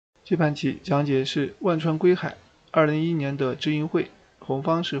这盘棋讲解是万川归海2011年的智运会，红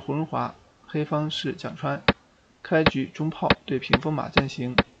方是胡荣华，黑方是蒋川。开局中炮对屏风马阵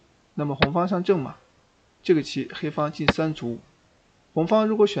型，那么红方上正马，这个棋黑方进3卒。红方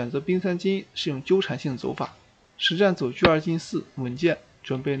如果选择兵3进1，是用纠缠性走法，实战走车2进4，稳健，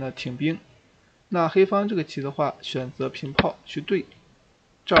准备呢挺兵。那黑方这个棋的话，选择平炮去对，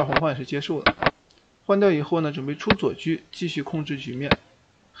这儿红方也是接受的。换掉以后呢，准备出左车，继续控制局面。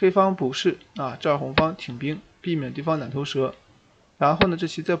黑方补士这儿红方挺兵，避免对方两头蛇。然后呢，这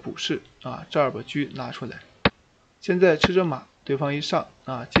棋再补士这儿把车拿出来。现在吃着马，对方一上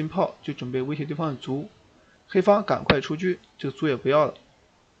进炮就准备威胁对方的卒。黑方赶快出车，这个卒也不要了。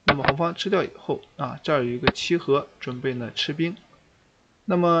那么红方吃掉以后这儿有一个七合，准备呢吃兵。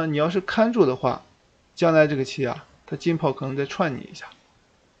那么你要是看住的话，将来这个棋它进炮可能再串你一下，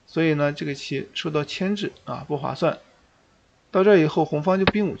所以呢这个棋受到牵制不划算。到这以后，红方就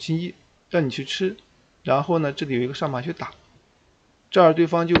兵5进1，让你去吃，然后呢这里有一个上马去打，这儿对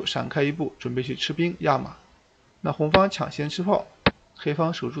方就闪开一步，准备去吃兵压马。那红方抢先吃炮，黑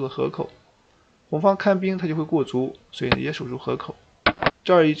方守住了河口。红方看兵他就会过卒，所以也守住河口。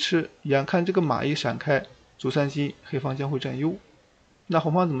这儿一吃，眼看这个马一闪开，卒3进1，黑方将会占优。那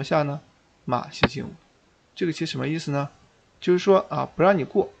红方怎么下呢？马7进5。这个棋什么意思呢？就是说不让你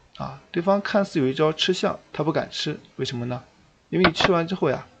过对方看似有一招吃象，他不敢吃，为什么呢？因为你吃完之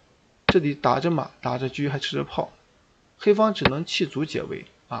后这里打着马打着车还吃着炮，黑方只能弃卒解围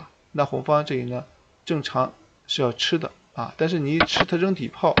那红方这里呢正常是要吃的但是你一吃他扔底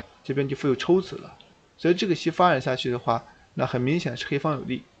炮，这边就会有抽子了，所以这个棋发展下去的话，那很明显是黑方有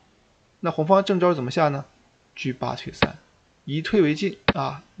利。那红方正招怎么下呢？车8退3，以退为进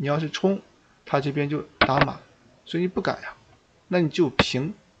你要是冲，他这边就打马，所以你不敢那你就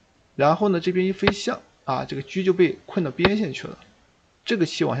平。然后呢这边一飞象这个车就被困到边线去了。这个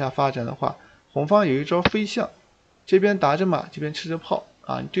棋往下发展的话，红方有一招飞象，这边打着马，这边吃着炮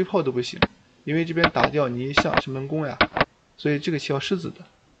你对炮都不行，因为这边打掉你一象是闷攻所以这个棋要失子的。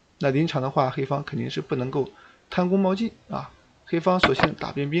那临场的话，黑方肯定是不能够贪功冒进黑方索性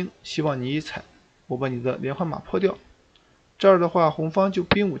打边兵，希望你一踩，我把你的连环马破掉。这儿的话，红方就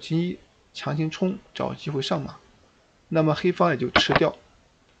兵5进1，强行冲，找机会上马，那么黑方也就吃掉。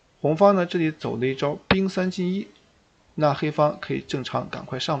红方呢这里走了一招兵3进1，那黑方可以正常赶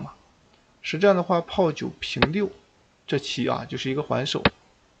快上马。实战的话，炮9平6，这棋就是一个还手，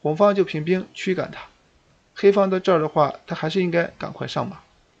红方就平兵驱赶他。黑方到这儿的话，他还是应该赶快上马，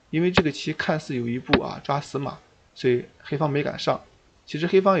因为这个棋看似有一步抓死马，所以黑方没敢上。其实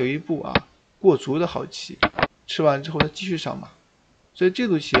黑方有一步过卒的好棋，吃完之后他继续上马，所以这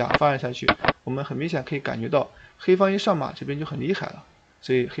组棋发展下去，我们很明显可以感觉到黑方一上马这边就很厉害了，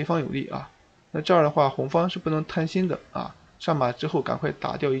所以黑方有利那这儿的话，红方是不能贪心的上马之后赶快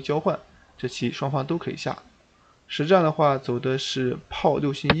打掉一交换，这棋双方都可以下。实战的话走的是炮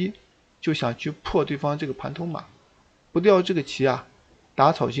6进1，就想去破对方这个盘头马，不掉这个棋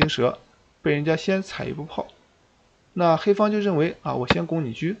打草惊蛇，被人家先踩一步炮。那黑方就认为我先攻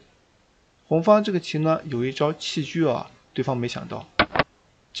你车。红方这个棋呢有一招弃车对方没想到，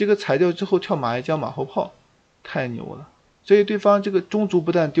这个踩掉之后跳马一将马后炮，太牛了。所以对方这个中卒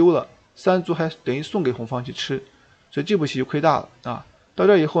不但丢了，3卒还等于送给红方去吃，所以这步棋就亏大了到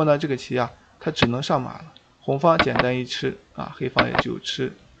这以后呢，这个棋他只能上马了。红方简单一吃黑方也就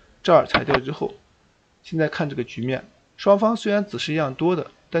吃。这儿踩掉之后，现在看这个局面，双方虽然子是一样多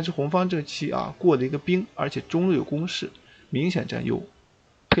的，但是红方这个棋过了一个兵，而且中路有攻势，明显占优。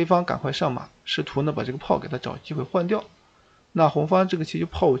黑方赶快上马，试图呢把这个炮给他找机会换掉。那红方这个棋就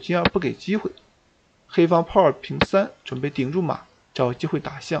炮5进2不给机会，黑方炮2平3，准备顶住马，找机会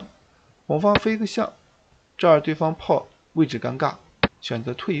打象。红方飞个象，这儿对方炮位置尴尬，选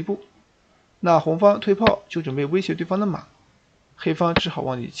择退一步。那红方退炮就准备威胁对方的马，黑方只好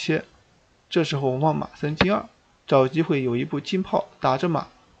往里切。这时候红方马3进2，找机会有一步进炮打着马，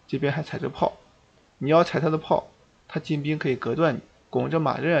这边还踩着炮，你要踩他的炮，他进兵可以隔断你，拱着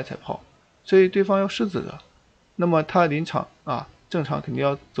马仍然踩炮，所以对方要失子的。那么他临场正常肯定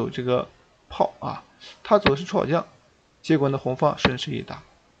要走这个炮他走的是出好将，结果呢红方顺势一打，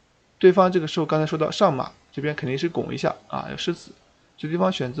对方这个时候刚才说到上马，这边肯定是拱一下要失子，所以对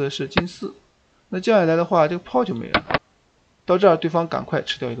方选择是进4。那这样一来的话，这个炮就没了。到这儿对方赶快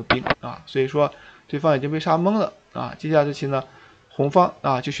吃掉一个兵所以说对方已经被杀懵了接下来这棋呢，红方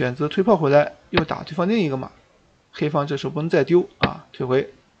就选择退炮回来，又打对方另一个马。黑方这时候不能再丢退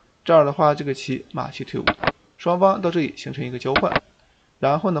回。这儿的话，这个棋马7退5，双方到这里形成一个交换。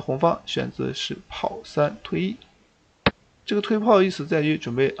然后呢，红方选择是炮3退1。这个退炮的意思在于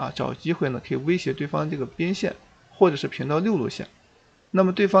准备找机会呢，可以威胁对方这个边线，或者是平到6路线。那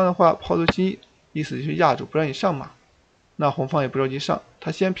么对方的话炮路进一，意思就是压住不让你上马。那红方也不着急上，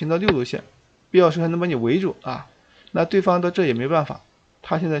他先平到6路线，必要时还能把你围住啊。那对方到这也没办法，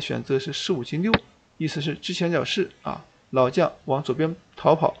他现在选择是士5进6，意思是知前脚士啊，老将往左边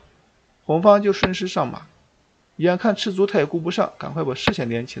逃跑，红方就顺势上马。眼看吃卒他也顾不上，赶快把视线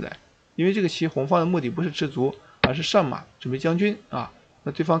连起来，因为这个棋红方的目的不是吃卒，而是上马准备将军啊。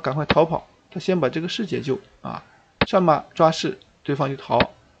那对方赶快逃跑，他先把这个士解救啊，上马抓士，对方就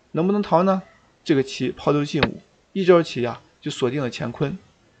逃，能不能逃呢？这个棋炮6进5，一招棋呀就锁定了乾坤，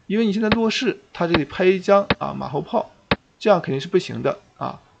因为你现在落士，他这里拍一将啊，马后炮，这样肯定是不行的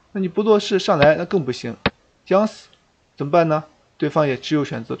啊。那你不落士上来那更不行，将死怎么办呢？对方也只有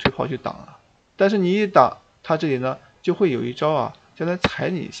选择退炮去挡了，但是你一挡，他这里呢就会有一招啊，将来踩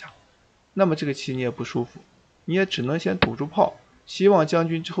你一下，那么这个棋你也不舒服，你也只能先堵住炮，希望将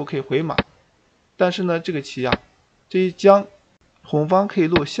军之后可以回马。但是呢这个棋呀，这一将红方可以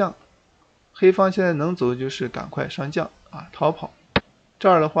落象，黑方现在能走的就是赶快上将啊，逃跑。这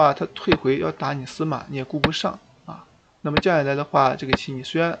儿的话他退回要打你死马，你也顾不上啊。那么这样一来的话，这个棋你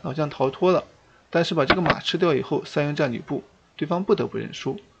虽然老将逃脱了，但是把这个马吃掉以后，3营战吕布，对方不得不认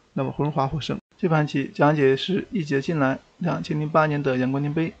输，那么胡荣华获胜。这盘棋讲解是一节进来2008年的杨国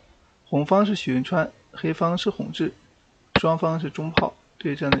宁杯，红方是许云川，黑方是洪志，双方是中炮，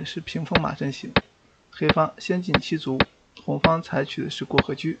对战的是屏风马阵型。黑方先进7卒，红方采取的是过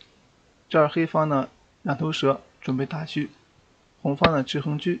河车。这儿黑方呢2头蛇准备打车，红方呢制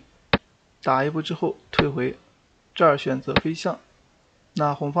衡车，打一步之后退回，这儿选择飞象。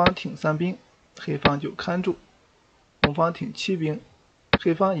那红方挺3兵，黑方就看住，红方挺7兵，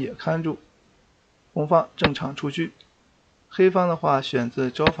黑方也看住，红方正常出车。黑方的话选择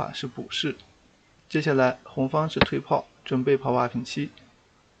招法是补士，接下来红方是退炮，准备跑8平7，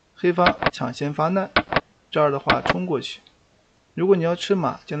黑方抢先发难，这儿的话冲过去，如果你要吃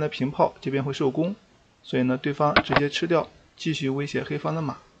马，将来平炮这边会受攻，所以呢对方直接吃掉，继续威胁黑方的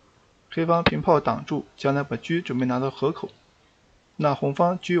马。黑方平炮挡住，将来把车准备拿到河口，那红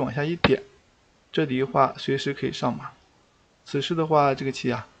方车往下一点，这里的话随时可以上马。此时的话这个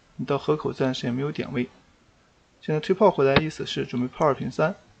棋啊，你到河口暂时也没有点位。现在推炮回来意思是准备炮2平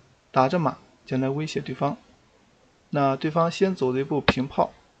3，打着马将来威胁对方。那对方先走了一步平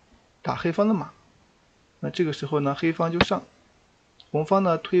炮，打黑方的马，那这个时候呢黑方就上，红方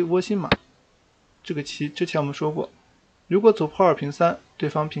呢推窝心马。这个棋之前我们说过，如果走炮2平3，对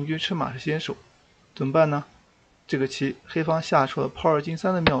方平车吃马是先手，怎么办呢？这个棋黑方下出了炮2进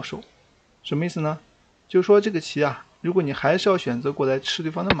3的妙手。什么意思呢？就是说这个棋啊，如果你还是要选择过来吃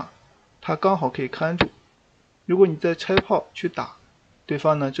对方的马，他刚好可以看住。如果你再拆炮去打对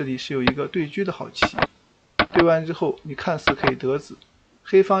方呢，这里是有一个对车的好棋，对完之后你看似可以得子，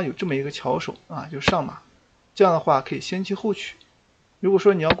黑方有这么一个巧手啊，就上马，这样的话可以先弃后取。如果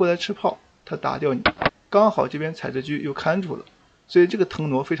说你要过来吃炮，他打掉你，刚好这边踩着车又看住了，所以这个腾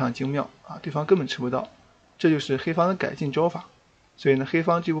挪非常精妙啊，对方根本吃不到，这就是黑方的改进招法。所以呢黑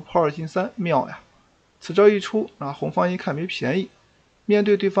方这步炮2进3妙呀，此招一出啊，红方一看没便宜，面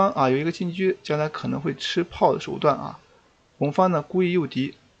对对方啊有一个进车，将来可能会吃炮的手段啊，红方呢故意诱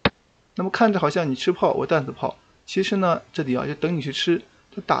敌，那么看着好像你吃炮我担子炮，其实呢这里啊就等你去吃，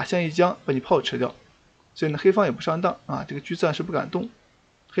他打象一将把你炮吃掉，所以呢黑方也不上当啊，这个车暂时不敢动。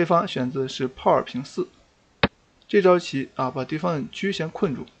黑方选择是炮2平4，这招棋啊把对方的车先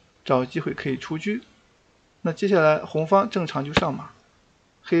困住，找机会可以出车。那接下来红方正常就上马，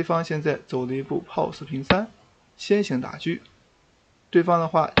黑方现在走了一步炮4平3，先行打车。对方的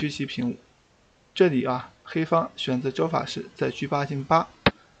话车7平5，这里啊黑方选择招法是在车8进8，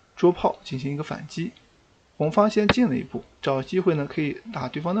捉炮进行一个反击。红方先进了一步，找机会呢可以打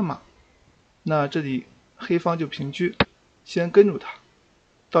对方的马。那这里黑方就平车，先跟住他，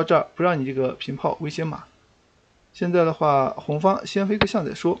到这儿不让你这个平炮威胁马。现在的话红方先飞个象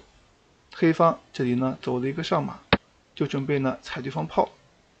再说，黑方这里呢走了一个上马，就准备呢踩对方炮。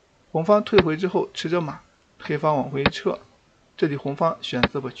红方退回之后吃着马，黑方往回撤，这里红方选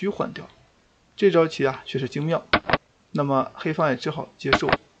择把车换掉，这招棋啊确实精妙，那么黑方也只好接受。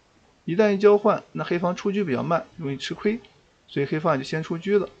一旦一交换，那黑方出车比较慢，容易吃亏，所以黑方也就先出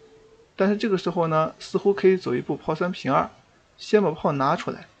车了。但是这个时候呢似乎可以走一步炮3平2，先把炮拿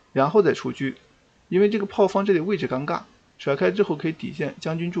出来，然后再出车，因为这个炮方这里位置尴尬，甩开之后可以抵现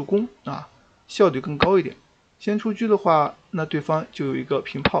将军助攻啊，效率更高一点。先出车的话，那对方就有一个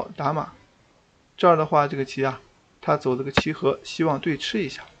平炮打马。这儿的话这个棋啊，他走了个棋和，希望对吃一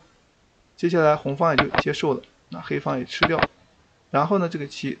下。接下来红方也就接受了，那黑方也吃掉，然后呢这个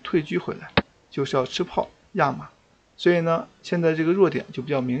棋退车回来，就是要吃炮压马。所以呢现在这个弱点就比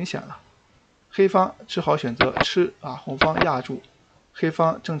较明显了，黑方只好选择吃啊，红方压住，黑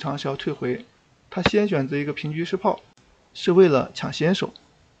方正常是要退回，他先选择一个平车失炮，是为了抢先手，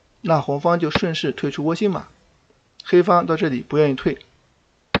那红方就顺势退出窝心马，黑方到这里不愿意退，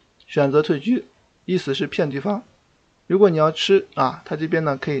选择退车，意思是骗对方，如果你要吃他这边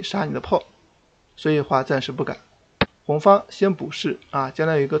呢可以杀你的炮，所以的话暂时不敢。红方先补士将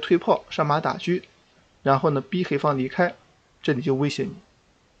来有一个退炮上马打车，然后呢逼黑方离开，这里就威胁你。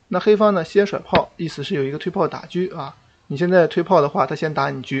那黑方呢先甩炮，意思是有一个退炮打车你现在退炮的话，他先打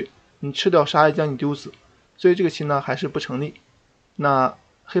你车，你吃掉杀一将你丢死，所以这个棋呢还是不成立。那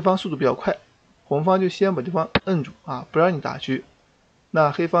黑方速度比较快，红方就先把对方摁住不让你打车，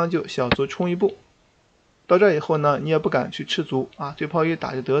那黑方就小卒冲一步。到这以后呢，你也不敢去吃卒对炮一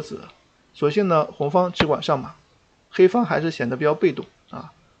打就得子了，索性呢红方只管上马，黑方还是显得比较被动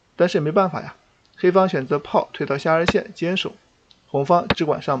但是也没办法呀，黑方选择炮退到下2线坚守，红方只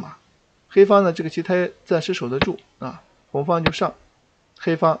管上马，黑方呢这个棋他也暂时守得住红方就上，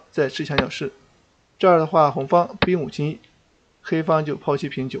黑方再吃墙角士，这儿的话红方兵5进1，黑方就炮7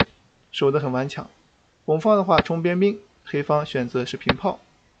平9，守得很顽强。红方的话冲边兵，黑方选择是平炮，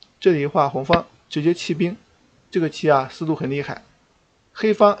这里的话红方直接弃兵，这个棋思路很厉害，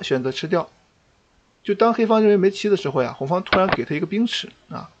黑方选择吃掉，就当黑方认为没棋的时候红方突然给他一个兵吃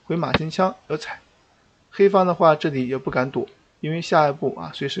回马进枪要踩，黑方的话这里也不敢躲，因为下一步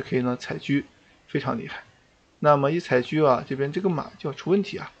随时可以呢踩车，非常厉害。那么一踩车这边这个马就要出问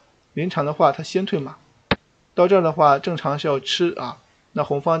题临场的话他先退马，到这儿的话正常是要吃那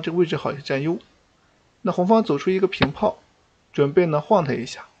红方这个位置好也是占优，那红方走出一个平炮，准备呢晃他一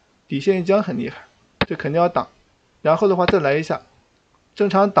下，底线一将很厉害，这肯定要挡，然后的话再来一下，正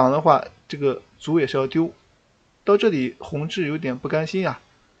常挡的话这个卒也是要丢。到这里红志有点不甘心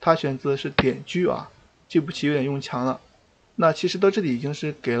他选择是点车这步棋有点用强了，那其实到这里已经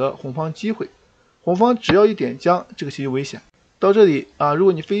是给了红方机会，红方只要一点将，这个棋就危险。到这里如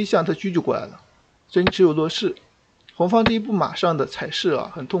果你飞一象，他车就过来了，所以你只有落士。红方这一步马上的踩士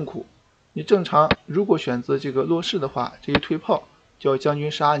很痛苦，你正常如果选择这个落士的话，这一退炮就要将军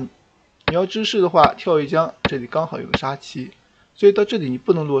杀你，你要知士的话跳一将，这里刚好有个杀棋，所以到这里你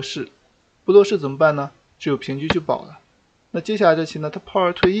不能落士，不落士怎么办呢？只有平车去保了。那接下来这棋呢，他炮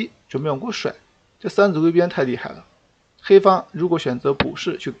2退1，准备往过甩，这3子归边太厉害了。黑方如果选择补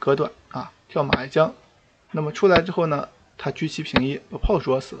士去隔断跳马一将，那么出来之后呢，他车7平1，把炮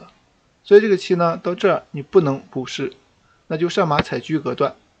捉死了。所以这个棋呢，到这儿你不能补士，那就上马踩车隔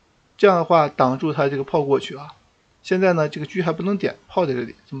断，这样的话挡住他这个炮过去现在呢，这个车还不能点，炮在这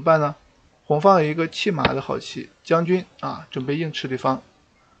里怎么办呢？红方有一个弃马的好棋，将军准备硬吃对方。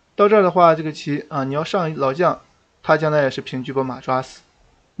到这儿的话，这个棋你要上老将，他将来也是平车把马抓死，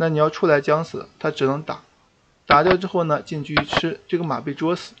那你要出来将死，他只能打，打掉之后呢，进车一吃，这个马被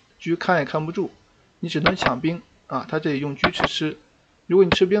捉死，车看也看不住，你只能抢兵他这里用车吃，如果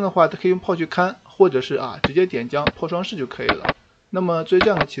你吃兵的话，他可以用炮去看，或者是直接点将炮双士就可以了。那么作为这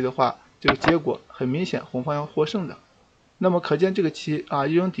样的棋的话，这个结果很明显，红方要获胜的。那么可见这个棋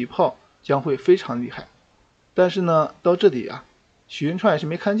一扔底炮将会非常厉害。但是呢，到这里许云川也是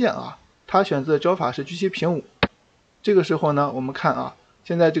没看见他选择的招法是车7平5。这个时候呢，我们看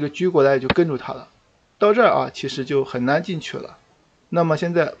现在这个车过来也就跟住他了。到这儿其实就很难进去了。那么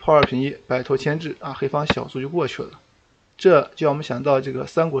现在炮2平1，摆头牵制黑方小卒就过去了。这就让我们想到这个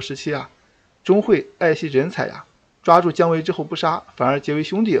三国时期钟会爱惜人才抓住姜维之后不杀，反而结为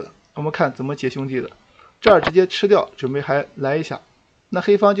兄弟了。我们看怎么结兄弟的，这儿直接吃掉，准备还来一下，那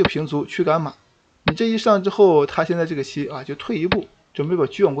黑方就平卒驱赶马，你这一上之后，他现在这个棋就退一步，准备把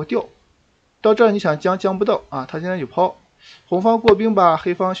车往过调。到这儿你想将不到他现在有抛，红方过兵吧，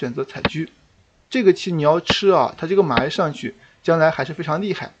黑方选择踩车。这个棋你要吃他这个马一上去，将来还是非常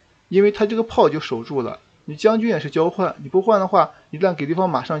厉害，因为他这个炮就守住了。你将军也是交换，你不换的话，一旦给对方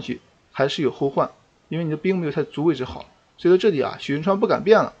马上去，还是有后患，因为你的兵没有他卒位置好。所以到这里许云川不敢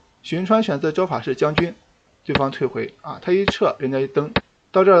变了，许云川选择招法是将军，对方退回他一撤，人家一蹬，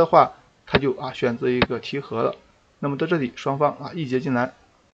到这儿的话，他就选择一个提和了。那么到这里双方一劫进来。